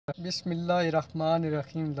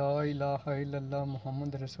बिस्मिल्लाहिर्रहमानिर्रहीम ला इलाहा इल्लल्लाह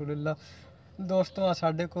मुहम्मद रसूलुल्लाह। दोस्तों आ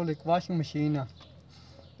साडे कोल एक वाशिंग मशीन आ,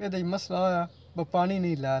 ये मसला आया वो पानी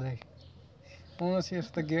नहीं ला रहे। हुण असीं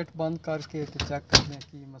इसदा गेट बंद करके ते चेक करते हैं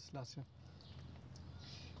की मसला से।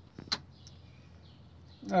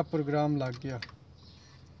 आ प्रोग्राम लग गया,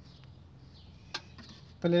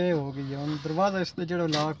 प्ले हो गई है। हुण दरवाज़ा इसदा जेह्ड़ा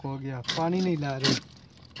लॉक हो गया, पानी नहीं ला रहे,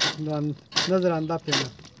 नज़र आंदा पिया।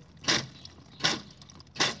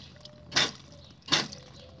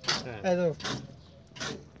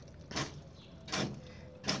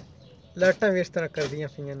 लाइटां भी इस तरह कर दियां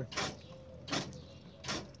पियां न।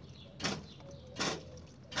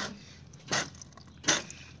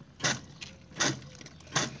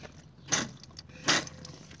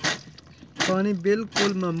 पानी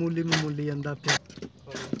बिल्कुल मामूली आंदा पिया।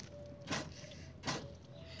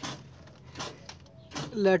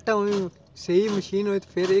 लाइटां सही मशीन हो तो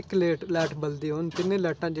फिर एक लाइट बलदी, हुण तिन्ने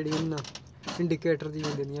लाइटां जेह्ड़ियां न इंडिकेटर दी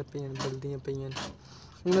दियां पियां बलदियां पियां।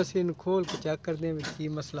 हुण असीं इन्हूं खोल के चेक करदे आं की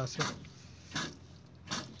मसला सी।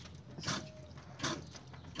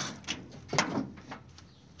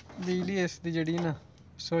 बिजली इसदी जेह्ड़ी ना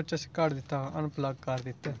स्विच असीं कट दित्ता, अनप्लग कर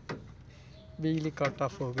दित्ता, बिजली कट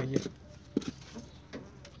ऑफ हो गई है।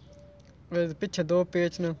 पिछे दो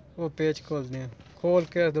पेच न, वो पेच खोलते हैं, खोल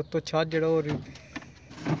के उत्तों छत जेह्ड़ा होर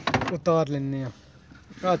उतार लैने आं।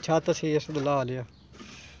 आ छत असीं इस ला लिया।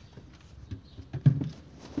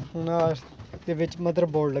 हुण इसदे विच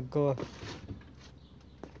मदरबोर्ड लग्गा हुआ,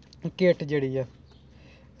 किट जेह्ड़ी है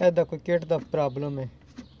एह्दा कोई किट दा प्रॉब्लम है।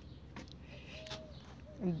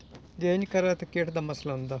 जे इंज करा तो किट दा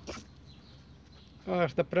मसला होंदा।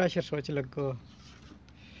 इसदा प्रेशर स्विच लग्गा हुआ,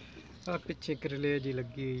 आ पिछे एक रिले जी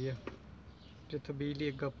लगी हुई है जित्थों बिजली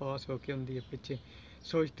अग्गा पास होके आंदी है। पिछे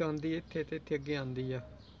स्विच तो आंदी इत्थे ते इत्थे अग्गे आंदी है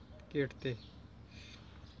किट ते।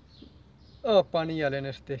 आ पानी आह्ले न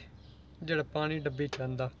इसदे, जेह्ड़ा पानी डब्बी च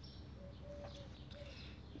आंदा।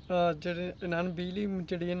 जेह्ड़े इन्हां नूं बिजली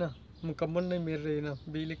जेह्ड़ी है ना मुकम्मल नहीं मिल रही ना,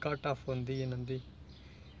 बिजली कट ऑफ होंदी है इन्हां दी।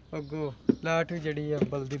 अग्गों लाइट भी जेह्ड़ी है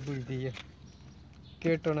बलदी बुझदी है।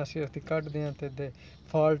 किट हुण असीं उसदी कड्ढदे आं ते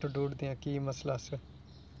फॉल्ट ढूंढदे आं की मसला सी।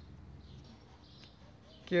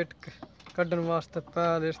 किट कड्ढण वास्ते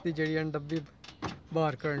पैह्ले इसदी जेह्ड़ी है डब्बी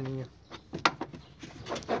बाहर कड्ढनी है।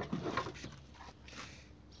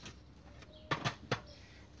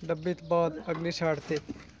 डब्बी तो बाद अगली साइड ते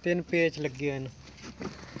 3 पेच लगे हुए हैं,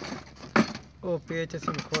 वो पेच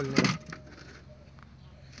असीं खोलने।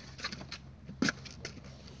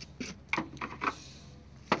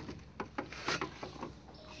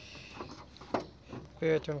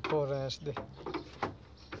 पेच हम खोल रहे हैं इसदे।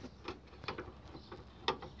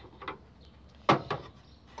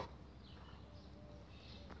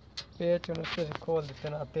 पेच हम इसदे खोल दिते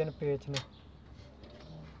ना, 3 पेच ने।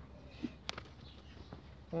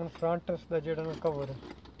 हुण फ्रंट इसदा जेह्ड़ा ना कवर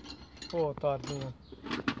वो उतारदे आं।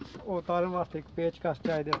 वो उतारन वास्ते एक पेचकस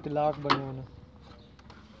चाहिदे, उसदे लॉक बने होने।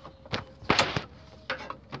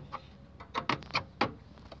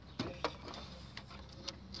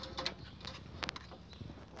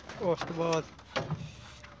 उस तो बाद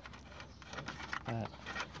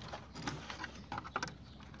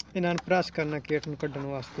इन्हां नूं प्रेस करना किट नूं कड्ढण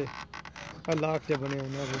वास्ते। लॉक जे बने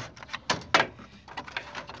होने अगे।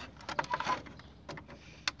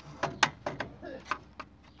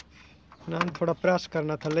 इन्हां नूं थोड़ा प्रेस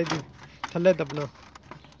करना, थल्ले दबना।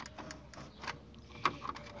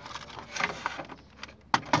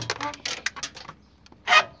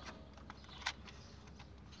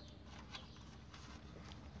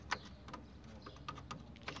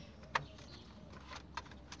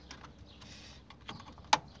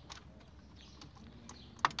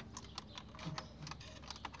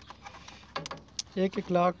 एक एक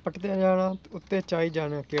लाक पटते जाना, उत्ते चाई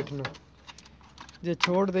जाना किट नूं। जे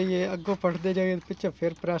छोड़ दईए अग्गों पटते जाइए पिछे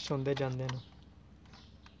फिर प्रेस होंदे जांदे न।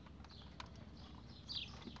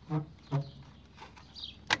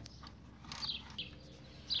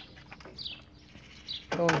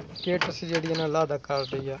 तो किट असीं जेह्ड़ी ना लादा कर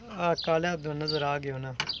दी है। आ काले नज़र आ गया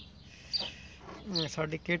ना,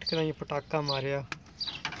 साडी किट कनाई पटाका मारिया।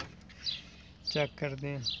 चेक करते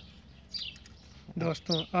हैं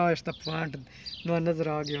दोस्तों, आ इसका पॉइंट नज़र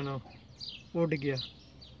आ गया ना, उड़ गया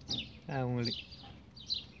है उंगली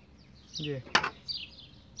जी।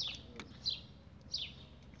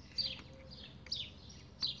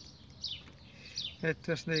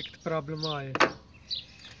 इतने एक प्रॉब्लम आए।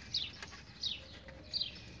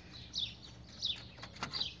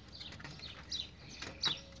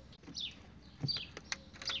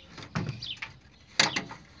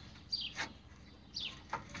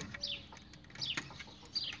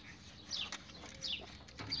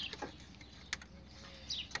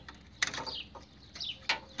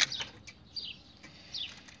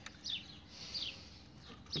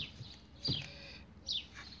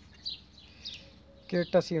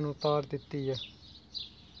 किट असीं उन्हें उतार दी है।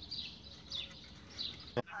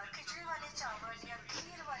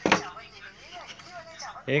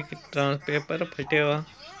 एक ट्रांस पेपर फटे हुआ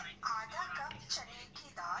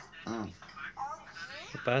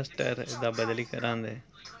पास्टर इदा बदली करा दे।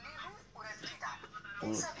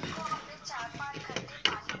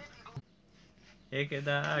 एक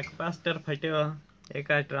इदा एक पास्टर फटे हुआ,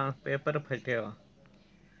 एक ट्रांस पेपर फटे हुआ।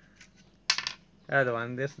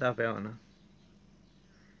 दवान दिसदा पे होना।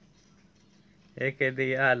 एक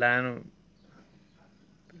इदी आ लाइन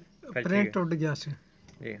प्रिंट उड़ गया से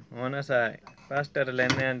जी होना सा पास्टर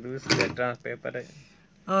लेने हैं, दूसरे ट्रांस पेपर है।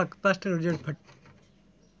 पास्टर उड़ फट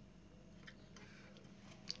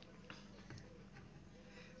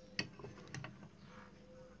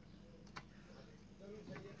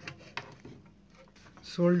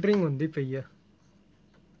सोल्डरिंग होंदी पई है।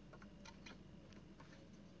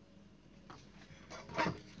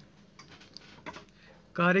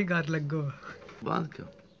 कारीगर लगो बांध क्यों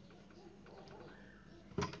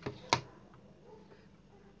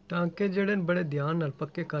टांके जड़े बड़े ध्यान नाल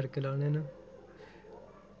पक्के करके लाने न।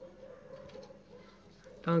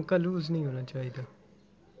 टांका लूज नहीं होना चाहिए।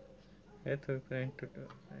 ये तो प्रिंट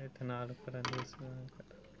इथनाल पर दूसरा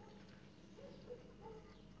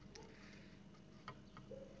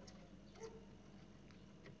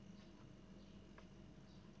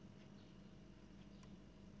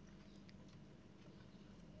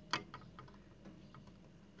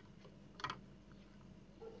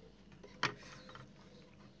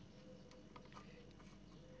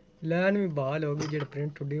लाइन भी बहाल हो गई। जो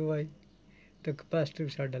प्रिंट उड़ी हुआ है तो कैपेसिटर भी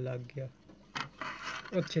साडा लग गया,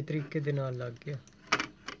 अच्छे तरीके दे नाल लग गया।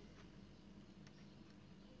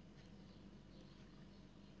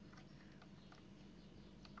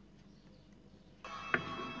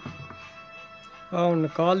 हुन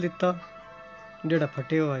निकाल दिता जेड़ा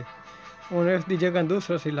फटे हुआ है। हुन इसकी जगह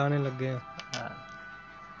दूसरा सी लाने लगे हैं।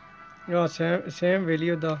 सेम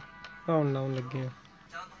वैल्यू दा हुन लाउन लगे हैं।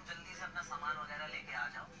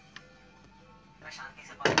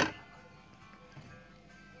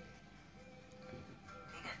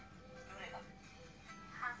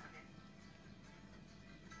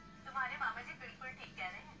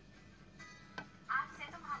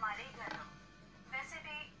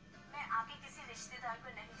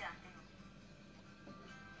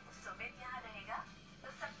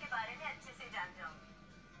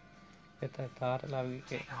 इतना तार लगी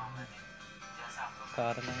के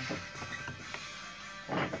तार लगा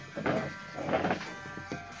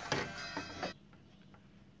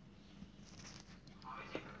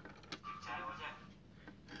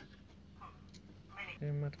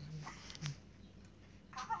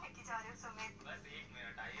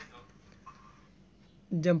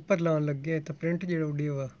जंपर लाने लगे तो प्रिंट जो उड़ी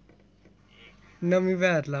हुआ नवी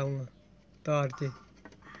वैर लाऊंगा तार से।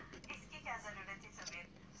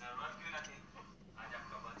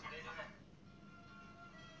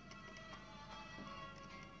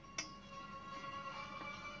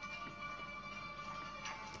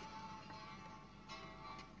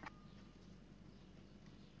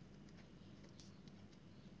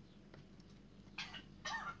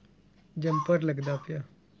 जंपर लगता पिया।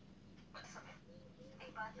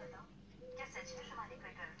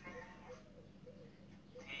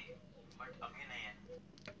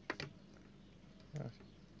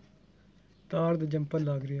 तार तो जंपर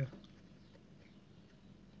लग रही है।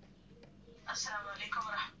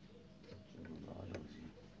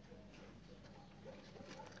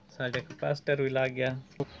 साढ़े कैपेसिटर भी लग गया।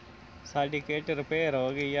 साड़ी किट रिपेयर हो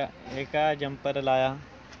गई है। एक आ जंपर लाया,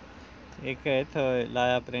 एक इथो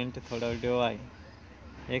लाया प्रिंट थोड़ा उड्यो आई,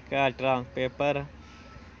 एक आ ट्रांस पेपर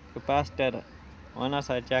कैपेसिटर होना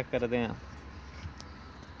सा चेक कर दें।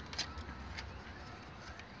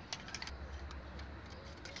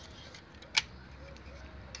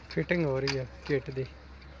 फिटिंग हो रही है किट दी।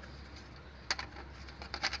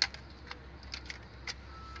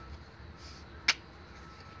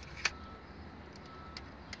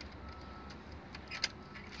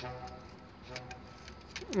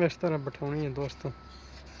 इस तरह बिठानी है दोस्तों।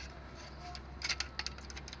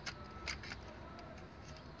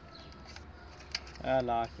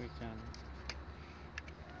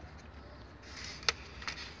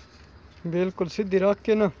 बिल्कुल सीधी रख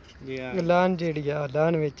के ना लाइन जी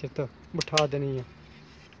लाइन विच तो बिठा देनी है।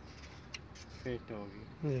 फिट हो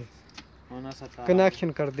गई।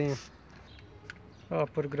 कनेक्शन कर दें।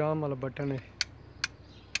 प्रोग्राम वाला बटन है।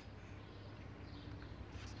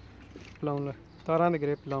 लाउन तारा दे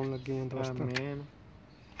ग्रिप लाउन लगे हैं दोस्तों।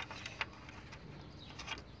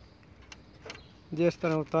 जिस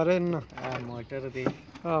तरह उतारे ना मोटर दी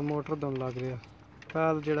मोटर दोन लग रहा।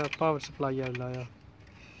 पैल जेड़ा पावर सप्लाई लाया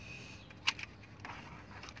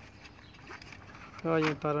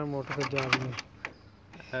ये तारा मोटर से जा रही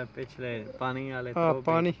है पिछले पानी वाले हाँ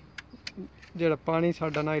पानी जेड़ा पानी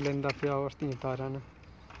साडा नहाई लेंदा पिया उस दियां तारां ने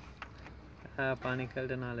पानी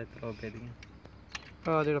कड्ढण वाले तरोबे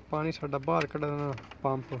दियां जेड़ा पानी साडा बाहर कड्ढदा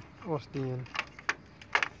पंप उस दियां ने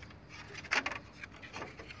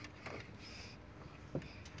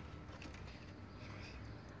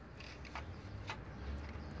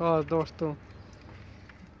दोस्तों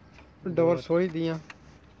डोर सोई दियां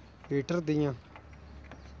हीटर दियां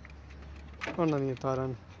उन्हां दियां तारां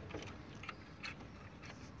ने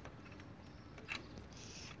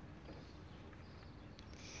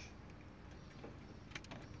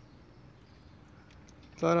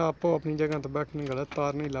तारा आपो अपनी जगह तो बैठने गलत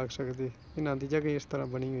तार नहीं लग सकती इन्हां दी जगह इस तरह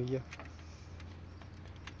बनी हुई है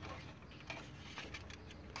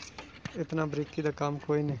इतना बरीकी का काम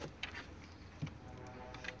कोई नहीं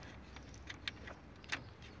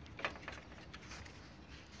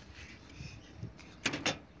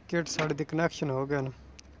किट साढ़े दी कनैक्शन हो गया ना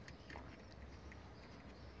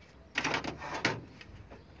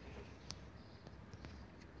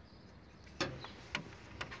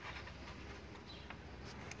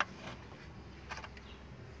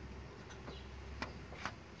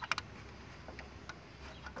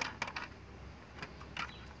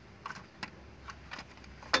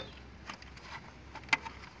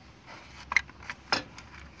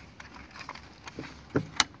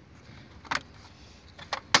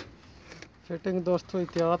फिटिंग दोस्तों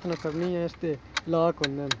एहतियात न करनी है इसते लाक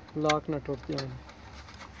होंगे लाक ना टुट जाए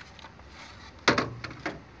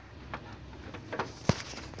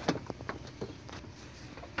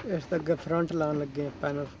इस अगे फ्रंट लान लगे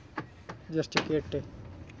पैनल जस्ट किट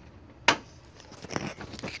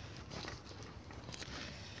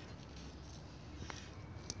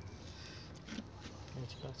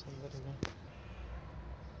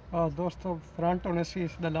दोस्तों फ्रंट उन्हें सी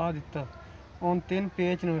इसका ला दिता उन 3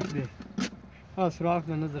 पेच ने उसके सुराख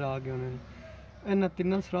का नज़र आ गया उन्होंने इन्होंने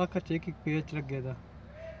 3 सुराखा च एक पेच लगे दा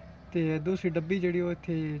ते दूसरी डब्बी जी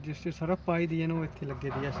इतने जिस सरफ पाई दी है ना इतने लगे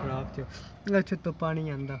दी है सुराख च तो पानी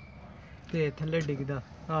आंदा ते थले डिगदा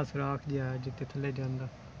सुराख जो जिते थले जाता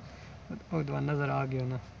वो नज़र आ गया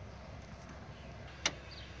ना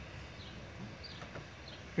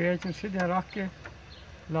पेच सीधा रख के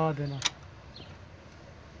ला देना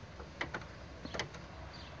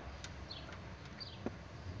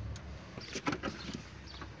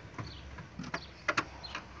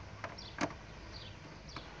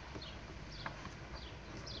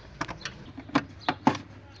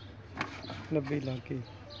डब्बी लग गई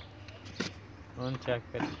चेक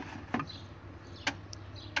कर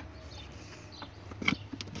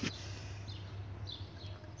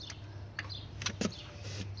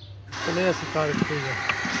चले स्टार्ट है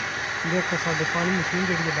देखो साढ़े पानी मशीन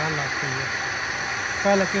जी बाहर लग गई है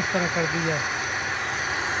पहले किस तरह कर दी है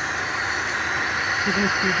कितनी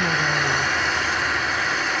स्पीड में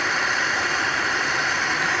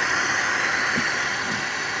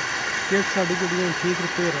किट साड़ी जी ठीक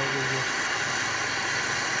रिपेयर हो गई है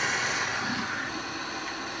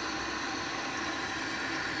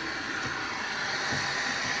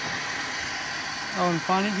और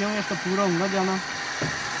पानी जो है इसका पूरा होगा जाना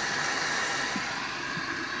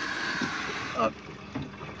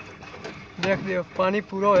देख दियो पानी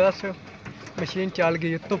पूरा होया से मशीन चल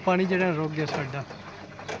गई तो पानी जो रुक गया साडा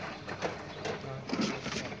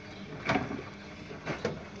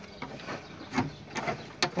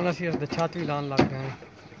हम असी इस छत भी लान लग गए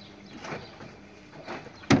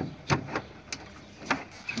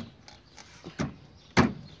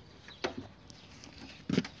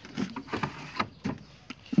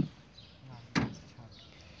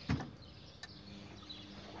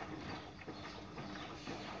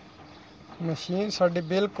मशीन साड़ी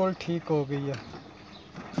बिल्कुल ठीक हो गई है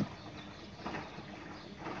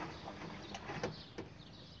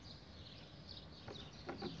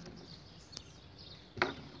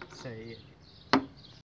सही है।